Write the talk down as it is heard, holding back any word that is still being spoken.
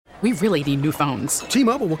We really need new phones.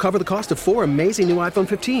 T-Mobile will cover the cost of 4 amazing new iPhone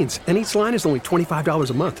 15s, and each line is only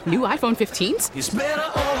 $25 a month. New iPhone 15s? It's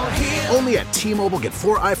better over here. Only at T-Mobile, get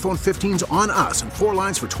 4 iPhone 15s on us and 4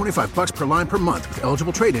 lines for $25 per line per month with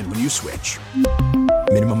eligible trade-in when you switch.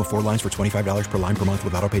 Minimum of 4 lines for $25 per line per month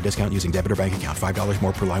with autopay discount using debit or bank account. $5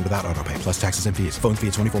 more per line without autopay, plus taxes and fees. Phone fee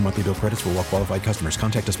at 24 monthly bill credits for well-qualified customers.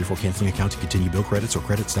 Contact us before canceling account to continue bill credits or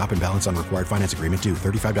credit stop and balance on required finance agreement due.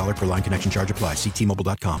 $35 per line connection charge applies. See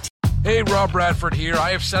T-Mobile.com. Hey, Rob Bradford here. I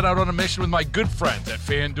have set out on a mission with my good friends at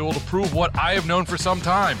FanDuel to prove what I have known for some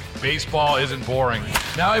time. Baseball isn't boring.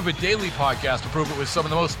 Now I have a daily podcast to prove it with some of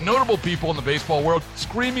the most notable people in the baseball world,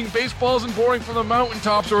 screaming baseball isn't boring from the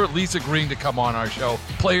mountaintops, or at least agreeing to come on our show.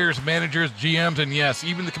 Players, managers, GMs, and yes,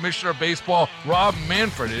 even the commissioner of baseball, Rob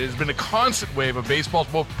Manfred. It has been a constant wave of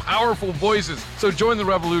baseball's most powerful voices. So join the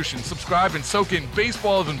revolution. Subscribe and soak in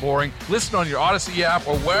Baseball Isn't Boring. Listen on your Odyssey app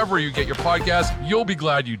or wherever you get your podcast. You'll be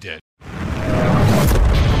glad you did.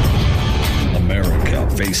 America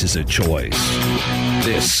faces a choice.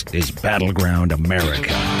 This is Battleground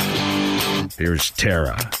America. Here's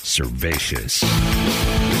Tara Servatius.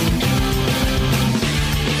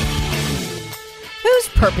 Who's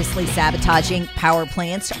purposely sabotaging power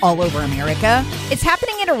plants all over America? It's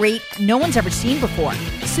happening at a rate no one's ever seen before.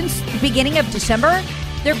 Since the beginning of December,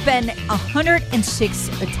 there have been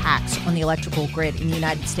 106 attacks on the electrical grid in the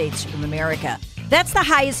United States of America. That's the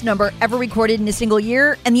highest number ever recorded in a single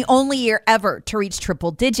year and the only year ever to reach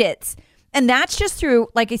triple digits. And that's just through,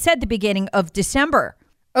 like I said, the beginning of December.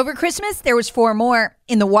 Over Christmas, there was 4 more.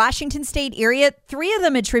 In the Washington state area, 3 of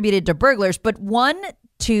them attributed to burglars, but 1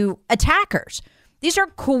 to attackers. These are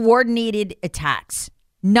coordinated attacks,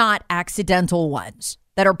 not accidental ones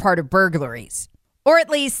that are part of burglaries. Or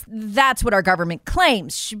at least that's what our government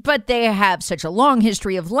claims. But they have such a long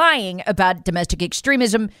history of lying about domestic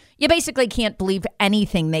extremism, you basically can't believe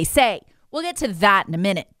anything they say. We'll get to that in a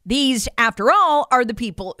minute. These, after all, are the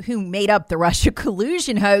people who made up the Russia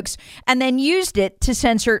collusion hoax and then used it to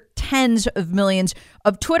censor tens of millions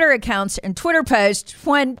of Twitter accounts and Twitter posts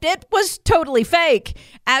when it was totally fake.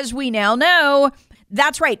 As we now know,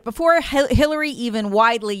 that's right. Before Hillary even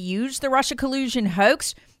widely used the Russia collusion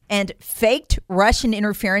hoax and faked Russian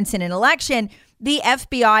interference in an election, the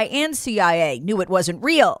FBI and CIA knew it wasn't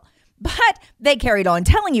real. But they carried on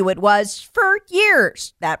telling you it was for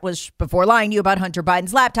years. That was before lying to you about Hunter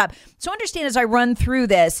Biden's laptop. So understand as I run through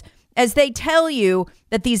this, as they tell you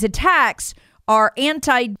that these attacks are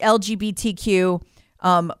anti-LGBTQ,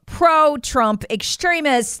 pro-Trump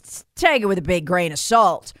extremists, take it with a big grain of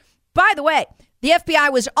salt. By the way, the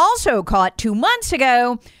FBI was also caught 2 months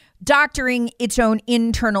ago doctoring its own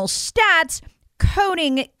internal stats,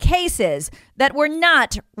 coding cases that were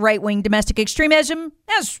not right-wing domestic extremism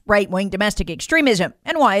as right-wing domestic extremism.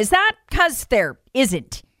 And why is that? Because there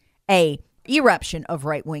isn't a eruption of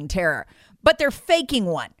right-wing terror, but they're faking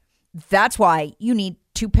one. That's why you need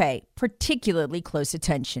to pay particularly close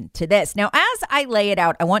attention to this. Now, as I lay it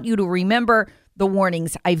out, I want you to remember the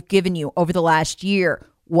warnings I've given you over the last year.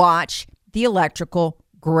 Watch the electrical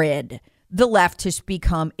grid. The left has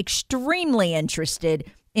become extremely interested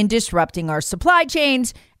in disrupting our supply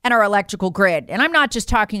chains and our electrical grid. And I'm not just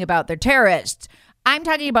talking about their terrorists. I'm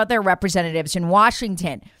talking about their representatives in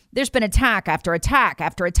Washington. There's been attack after attack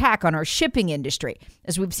after attack on our shipping industry,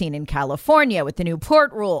 as we've seen in California with the new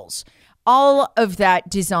port rules. All of that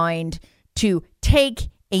designed to take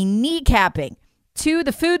a kneecapping to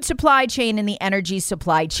the food supply chain and the energy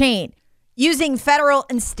supply chain, using federal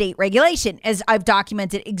and state regulation, as I've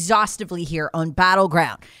documented exhaustively here on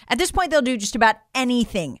Battleground. At this point, they'll do just about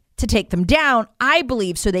anything to take them down, I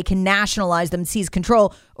believe, so they can nationalize them, seize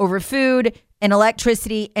control over food and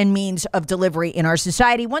electricity and means of delivery in our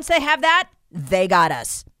society. Once they have that, they got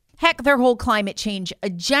us. Heck, their whole climate change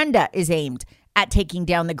agenda is aimed at taking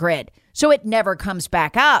down the grid, so it never comes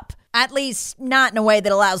back up, at least not in a way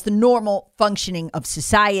that allows the normal functioning of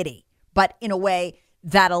society, but in a way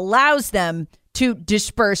that allows them to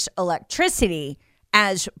disperse electricity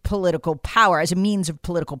as political power, as a means of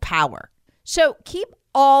political power. So keep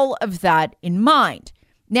all of that in mind.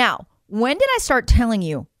 Now, when did I start telling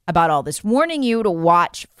you about all this, warning you to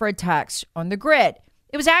watch for attacks on the grid?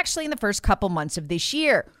 It was actually in the first couple months of this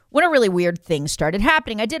year when a really weird thing started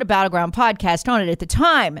happening. I did a Battleground podcast on it at the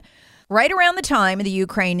time, right around the time of the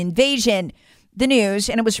Ukraine invasion, the news,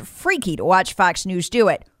 and it was freaky to watch Fox News do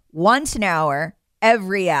it once an hour,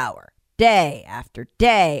 every hour, day after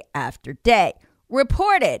day after day,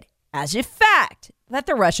 reported as if fact that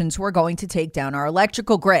the Russians were going to take down our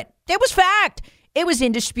electrical grid. It was fact. It was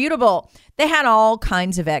indisputable. They had all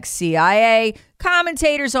kinds of ex-CIA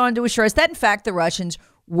commentators on to assure us that, in fact, the Russians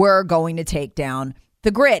were going to take down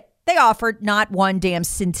the grid. They offered not one damn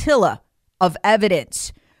scintilla of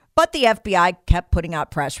evidence. But the FBI kept putting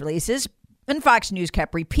out press releases, and Fox News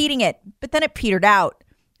kept repeating it. But then it petered out.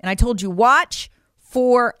 And I told you, watch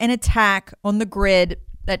for an attack on the grid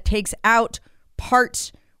that takes out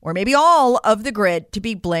parts or maybe all of the grid to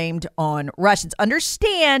be blamed on Russians.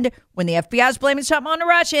 Understand, when the FBI is blaming something on the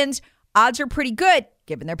Russians, odds are pretty good.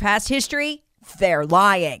 Given their past history, they're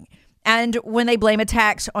lying. And when they blame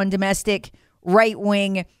attacks on domestic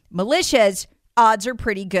right-wing militias, odds are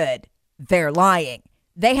pretty good. They're lying.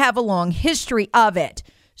 They have a long history of it.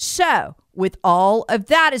 So, with all of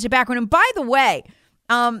that as a background, and by the way,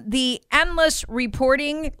 the endless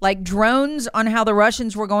reporting, like drones, on how the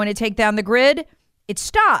Russians were going to take down the grid, it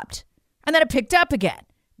stopped. And then it picked up again.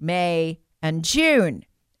 May and June.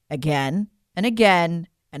 Again and again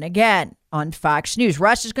and again on Fox News.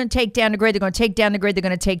 Russia's going to take down the grid. They're going to take down the grid. They're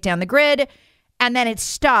going to take down the grid. And then it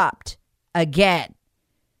stopped again.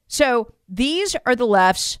 So these are the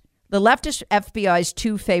leftist FBI's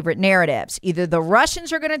two favorite narratives. Either the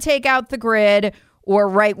Russians are going to take out the grid or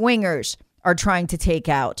right-wingers are trying to take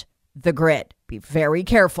out the grid. Be very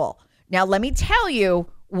careful. Now, let me tell you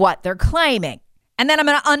what they're claiming. And then I'm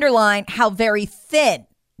going to underline how very thin,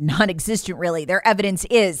 non-existent really, their evidence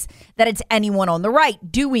is that it's anyone on the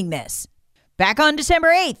right doing this. Back on December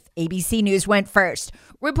 8th, ABC News went first,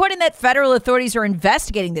 reporting that federal authorities are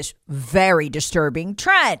investigating this very disturbing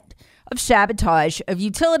trend of sabotage of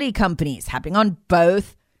utility companies happening on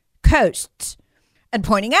both coasts, and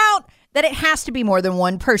pointing out that it has to be more than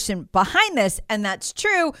one person behind this. And that's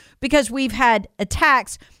true because we've had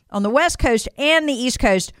attacks on the West Coast and the East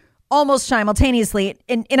Coast almost simultaneously.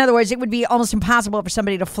 In other words, it would be almost impossible for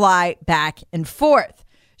somebody to fly back and forth.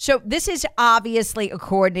 So this is obviously a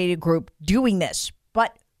coordinated group doing this.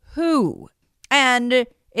 But who? And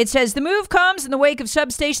it says the move comes in the wake of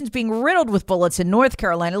substations being riddled with bullets in North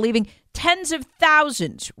Carolina, leaving tens of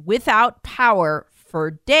thousands without power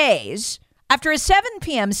for days after a 7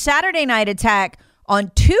 p.m. Saturday night attack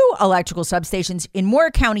on two electrical substations in Moore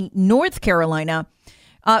County, North Carolina.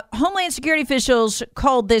 Homeland Security officials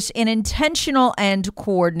called this an intentional and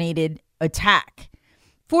coordinated attack.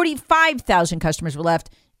 45,000 customers were left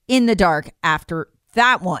in the dark after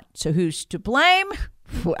that one. So who's to blame?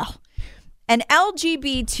 Well, an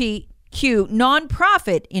LGBTQ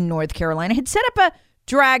nonprofit in North Carolina had set up a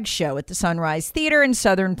drag show at the Sunrise Theater in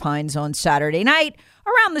Southern Pines on Saturday night.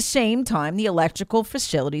 Around the same time, the electrical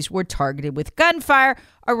facilities were targeted with gunfire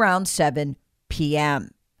around 7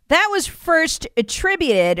 p.m. That was first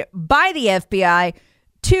attributed by the FBI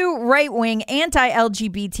to right-wing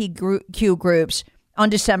anti-LGBTQ groups on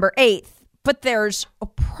December 8th. But there's a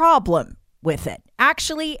problem with it.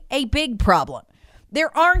 Actually, a big problem.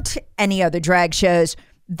 There aren't any other drag shows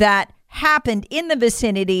that happened in the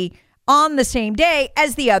vicinity on the same day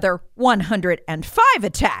as the other 105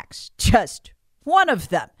 attacks. Just one of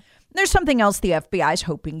them. There's something else the FBI is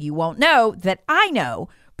hoping you won't know that I know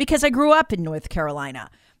because I grew up in North Carolina.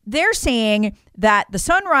 They're saying that the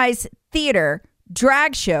Sunrise Theater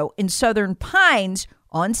drag show in Southern Pines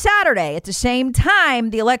on Saturday, at the same time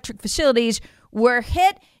the electric facilities were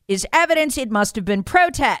hit, is evidence it must have been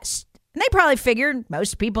protests. And they probably figured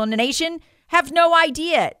most people in the nation have no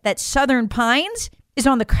idea that Southern Pines is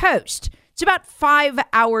on the coast. It's about 5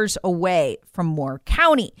 hours away from Moore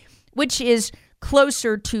County, which is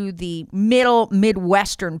closer to the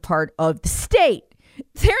Midwestern part of the state.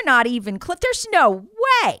 They're not even there's no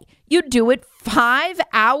way you'd do it 5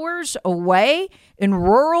 hours away in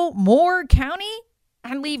rural Moore County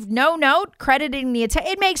and leave no note crediting the attack.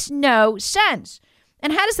 It makes no sense.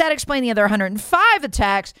 And how does that explain the other 105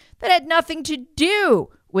 attacks that had nothing to do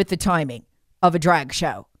with the timing of a drag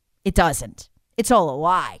show? It doesn't. It's all a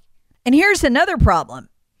lie. And here's another problem.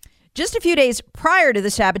 Just a few days prior to the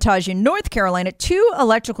sabotage in North Carolina, 2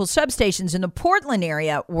 electrical substations in the Portland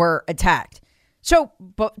area were attacked. So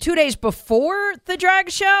 2 days before the drag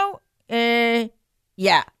show?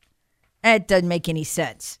 Yeah, it doesn't make any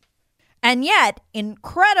sense. And yet,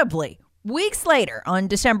 incredibly, weeks later, on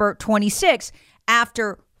December 26th,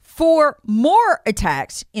 after 4 more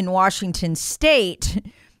attacks in Washington state,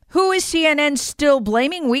 who is CNN still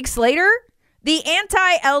blaming weeks later? The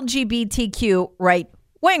anti-LGBTQ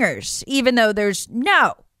right-wingers, even though there's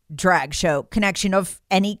no drag show connection of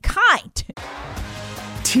any kind.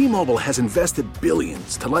 T-Mobile has invested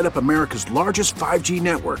billions to light up America's largest 5G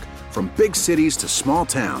network, from big cities to small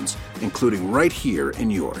towns, including right here in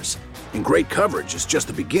yours. And great coverage is just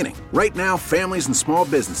the beginning. Right now, families and small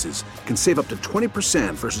businesses can save up to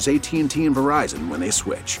 20% versus AT&T and Verizon when they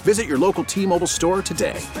switch. Visit your local T-Mobile store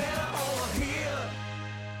today.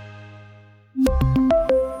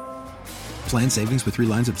 Plan savings with 3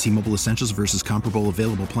 lines of T-Mobile Essentials versus comparable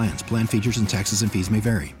available plans. Plan features and taxes and fees may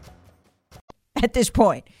vary. At this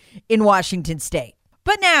point in Washington state.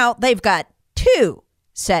 But now they've got 2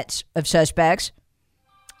 sets of suspects.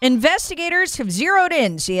 Investigators have zeroed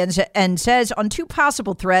in, CNN says, on 2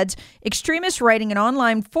 possible threads, extremists writing in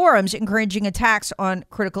online forums encouraging attacks on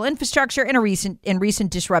critical infrastructure in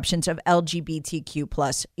recent disruptions of LGBTQ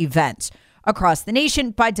plus events across the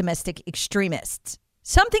nation by domestic extremists.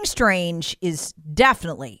 Something strange is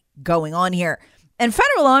definitely going on here. And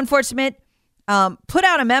federal law enforcement put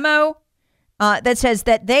out a memo that says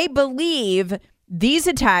that they believe these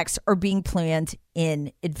attacks are being planned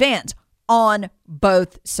in advance on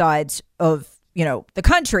both sides of, the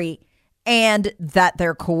country, and that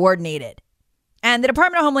they're coordinated. And the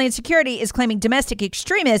Department of Homeland Security is claiming domestic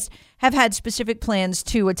extremists have had specific plans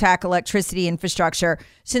to attack electricity infrastructure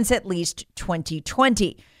since at least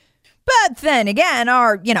 2020. But then again,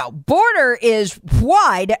 our, border is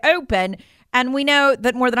wide open, and we know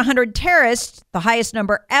that more than 100 terrorists, the highest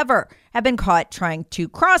number ever, have been caught trying to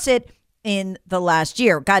cross it in the last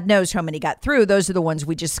year. God knows how many got through. Those are the ones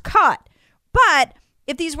we just caught. But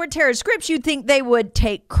if these were terrorist groups, you'd think they would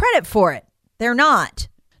take credit for it. They're not.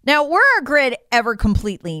 Now, were our grid ever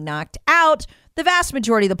completely knocked out, the vast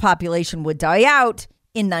majority of the population would die out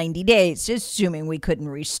in 90 days, assuming we couldn't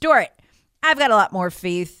restore it. I've got a lot more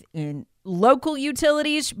faith in local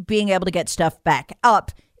utilities being able to get stuff back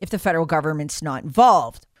up if the federal government's not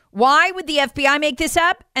involved. Why would the FBI make this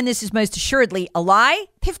up? And this is most assuredly a lie.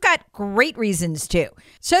 They've got great reasons to.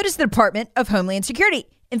 So does the Department of Homeland Security.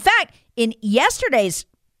 In fact, in yesterday's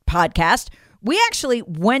podcast, we actually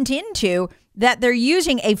went into that they're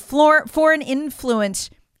using a foreign influence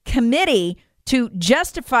committee to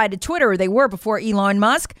justify to Twitter, or they were before Elon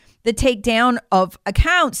Musk, the takedown of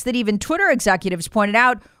accounts that even Twitter executives pointed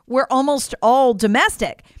out were almost all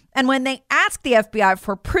domestic. And when they asked the FBI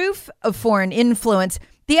for proof of foreign influence,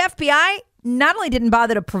 the FBI not only didn't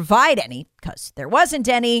bother to provide any, because there wasn't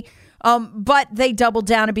any, but they doubled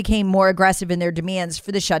down and became more aggressive in their demands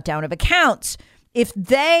for the shutdown of accounts. If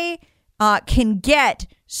they can get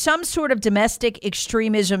some sort of domestic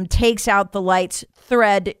extremism takes out the lights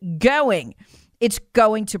thread going, it's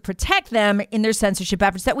going to protect them in their censorship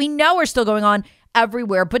efforts that we know are still going on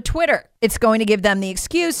everywhere but Twitter. It's going to give them the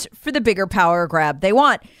excuse for the bigger power grab they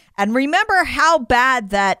want. And remember how big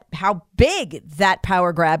that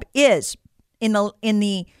power grab is. In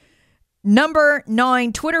the number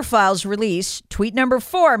 9 Twitter files release, tweet number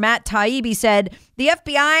 4, Matt Taibbi said, the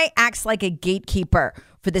FBI acts like a gatekeeper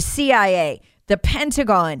for the CIA, the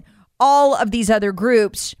Pentagon, all of these other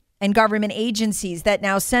groups and government agencies that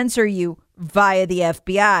now censor you via the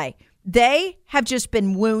FBI. They have just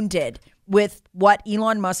been wounded with what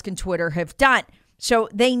Elon Musk and Twitter have done. So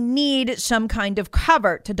they need some kind of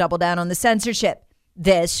cover to double down on the censorship.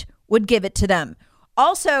 This would give it to them.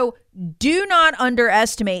 Also, do not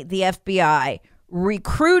underestimate the FBI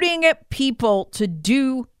recruiting people to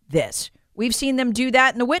do this. We've seen them do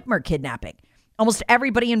that in the Whitmer kidnapping. Almost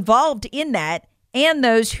everybody involved in that, and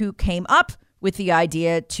those who came up with the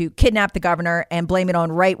idea to kidnap the governor and blame it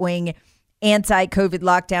on right-wing anti-COVID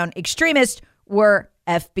lockdown extremists, were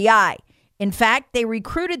FBI. In fact, they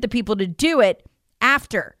recruited the people to do it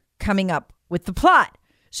after coming up with the plot.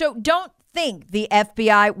 So don't think the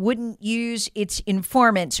FBI wouldn't use its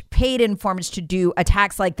informants, paid informants, to do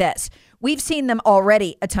attacks like this. We've seen them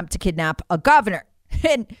already attempt to kidnap a governor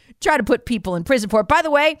and try to put people in prison for it. By the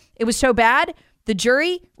way, it was so bad, the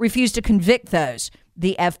jury refused to convict those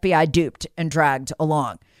the FBI duped and dragged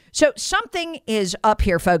along. So something is up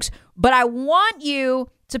here, folks, but I want you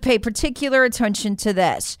to pay particular attention to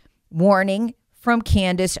this. Warning from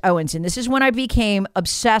Candace Owens. And this is when I became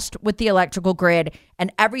obsessed with the electrical grid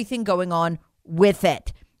and everything going on with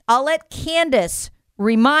it. I'll let Candace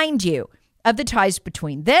remind you of the ties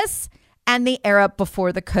between this and the era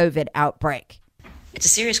before the COVID outbreak. It's a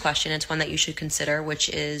serious question. It's one that you should consider, which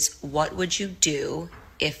is, what would you do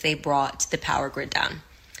if they brought the power grid down?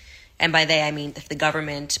 And by they, I mean if the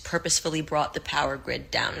government purposefully brought the power grid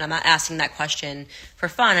down. And I'm not asking that question for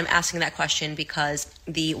fun. I'm asking that question because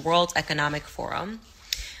the World Economic Forum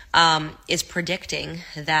is predicting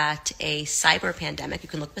that a cyber pandemic, you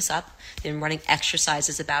can look this up, they've been running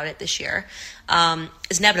exercises about it this year,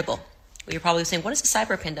 is inevitable. You're probably saying, what is a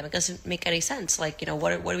cyber pandemic? It doesn't make any sense. Like,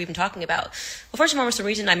 what are we even talking about? Well, first and foremost, the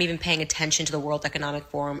reason I'm even paying attention to the World Economic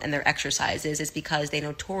Forum and their exercises is because they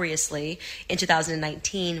notoriously, in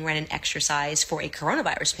 2019, ran an exercise for a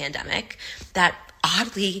coronavirus pandemic that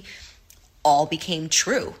oddly all became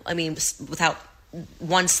true. I mean, without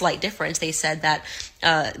one slight difference. They said that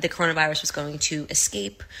the coronavirus was going to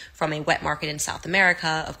escape from a wet market in South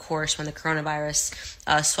America. Of course, when the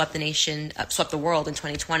coronavirus swept the world in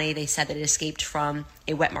 2020, they said that it escaped from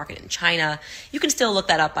a wet market in China. You can still look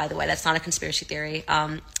that up, by the way. That's not a conspiracy theory.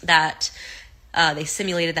 They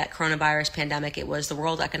simulated that coronavirus pandemic. It was the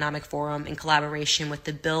World Economic Forum in collaboration with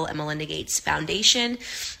the Bill and Melinda Gates Foundation,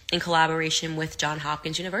 in collaboration with Johns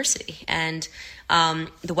Hopkins University. And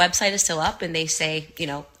the website is still up, and they say,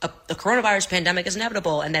 the coronavirus pandemic is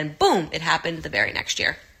inevitable. And then, boom, it happened the very next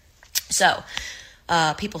year. So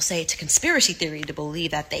people say it's a conspiracy theory to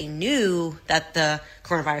believe that they knew that the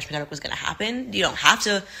coronavirus pandemic was going to happen. You don't have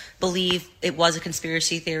to believe it was a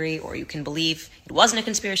conspiracy theory, or you can believe it wasn't a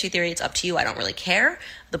conspiracy theory. It's up to you. I don't really care.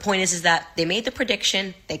 The point is that they made the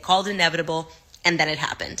prediction, they called it inevitable, and then it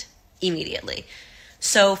happened immediately.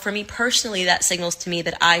 So for me personally, that signals to me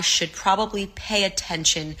that I should probably pay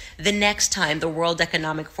attention the next time the World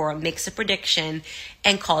Economic Forum makes a prediction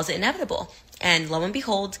and calls it inevitable. And lo and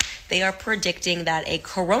behold, they are predicting that a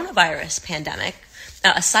coronavirus pandemic,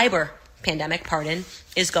 a cyber pandemic,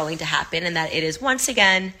 is going to happen, and that it is once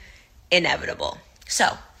again inevitable.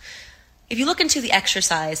 So if you look into the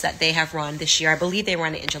exercise that they have run this year, I believe they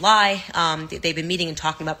ran it in July. They've been meeting and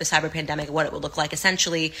talking about the cyber pandemic, what it would look like.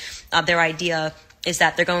 Essentially, their idea is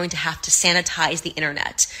that they're going to have to sanitize the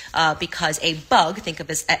internet because a bug, think of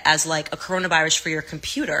it as like a coronavirus for your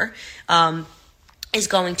computer, is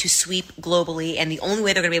going to sweep globally, and the only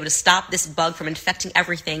way they're going to be able to stop this bug from infecting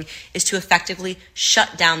everything is to effectively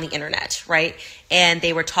shut down the internet, right? And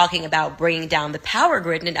they were talking about bringing down the power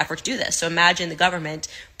grid in an effort to do this. So imagine the government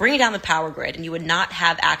bringing down the power grid, and you would not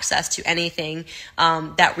have access to anything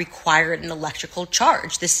that required an electrical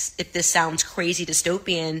charge. If this sounds crazy,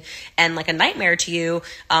 dystopian, and like a nightmare to you,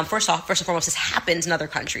 first and foremost, this happens in other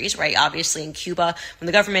countries, right? Obviously in Cuba, when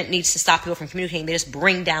the government needs to stop people from communicating, they just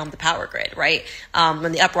bring down the power grid, right?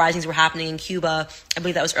 When the uprisings were happening in Cuba, I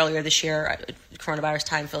believe that was earlier this year. Coronavirus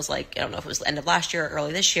time feels like, I don't know if it was the end of last year or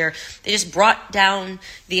early this year. They just brought down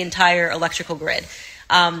the entire electrical grid.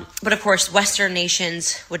 But of course, Western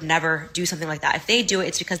nations would never do something like that. If they do it,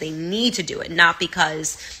 it's because they need to do it, not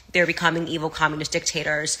because they're becoming evil communist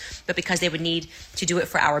dictators, but because they would need to do it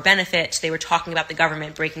for our benefit. They were talking about the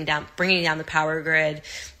government bringing down the power grid.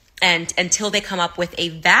 And until they come up with a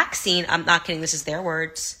vaccine, I'm not kidding, this is their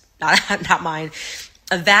words, not mine,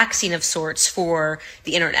 a vaccine of sorts for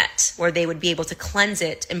the internet, where they would be able to cleanse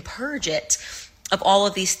it and purge it of all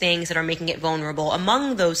of these things that are making it vulnerable.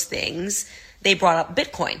 Among those things, they brought up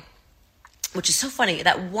Bitcoin, which is so funny.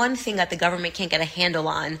 That one thing that the government can't get a handle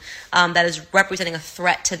on, that is representing a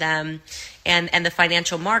threat to them and the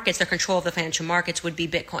financial markets, their control of the financial markets, would be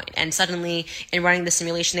Bitcoin. And suddenly, in running the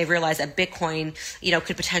simulation, they realized that Bitcoin,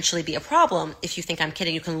 could potentially be a problem. If you think I'm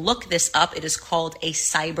kidding, you can look this up. It is called a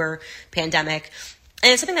cyber pandemic.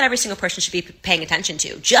 And it's something that every single person should be paying attention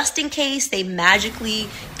to, just in case they magically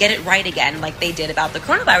get it right again, like they did about the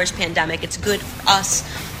coronavirus pandemic. It's good for us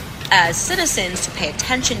as citizens to pay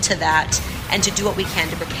attention to that and to do what we can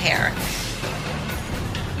to prepare.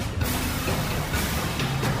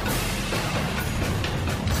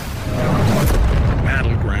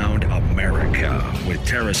 Battleground America with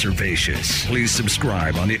Tara Servatius. Please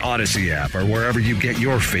subscribe on the Odyssey app or wherever you get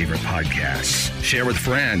your favorite podcasts. Share with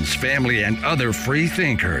friends, family, and other free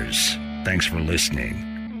thinkers. Thanks for listening.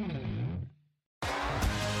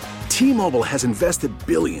 T-Mobile has invested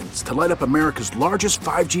billions to light up America's largest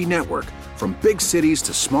 5G network, from big cities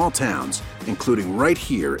to small towns, including right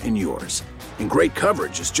here in yours. And great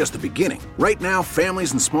coverage is just the beginning. Right now,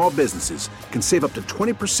 families and small businesses can save up to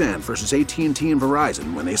 20% versus AT&T and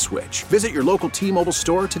Verizon when they switch. Visit your local T-Mobile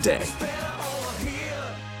store today.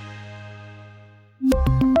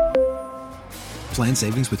 Plan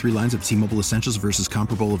savings with 3 lines of T-Mobile Essentials versus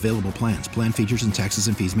comparable available plans. Plan features and taxes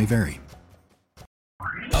and fees may vary.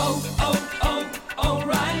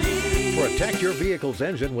 Protect your vehicle's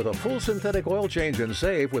engine with a full synthetic oil change and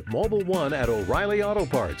save with Mobil 1 at O'Reilly Auto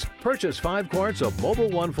Parts. Purchase 5 quarts of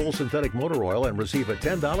Mobil 1 full synthetic motor oil and receive a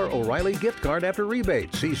 $10 O'Reilly gift card after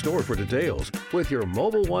rebate. See store for details. With your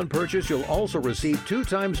Mobil 1 purchase, you'll also receive 2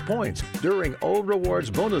 times points during O Rewards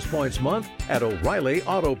Bonus Points Month at O'Reilly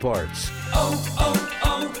Auto Parts.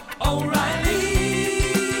 O'Reilly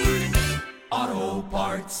Auto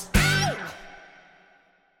Parts.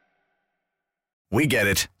 We get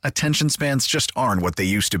it. Attention spans just aren't what they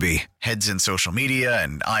used to be. Heads in social media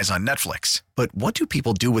and eyes on Netflix. But what do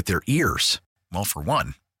people do with their ears? Well, for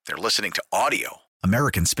one, they're listening to audio.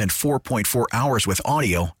 Americans spend 4.4 hours with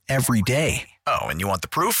audio every day. Oh, and you want the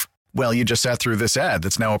proof? Well, you just sat through this ad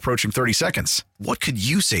that's now approaching 30 seconds. What could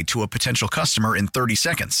you say to a potential customer in 30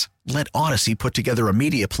 seconds? Let Odyssey put together a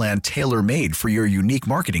media plan tailor-made for your unique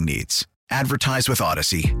marketing needs. Advertise with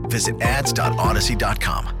Odyssey. Visit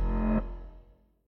ads.odyssey.com.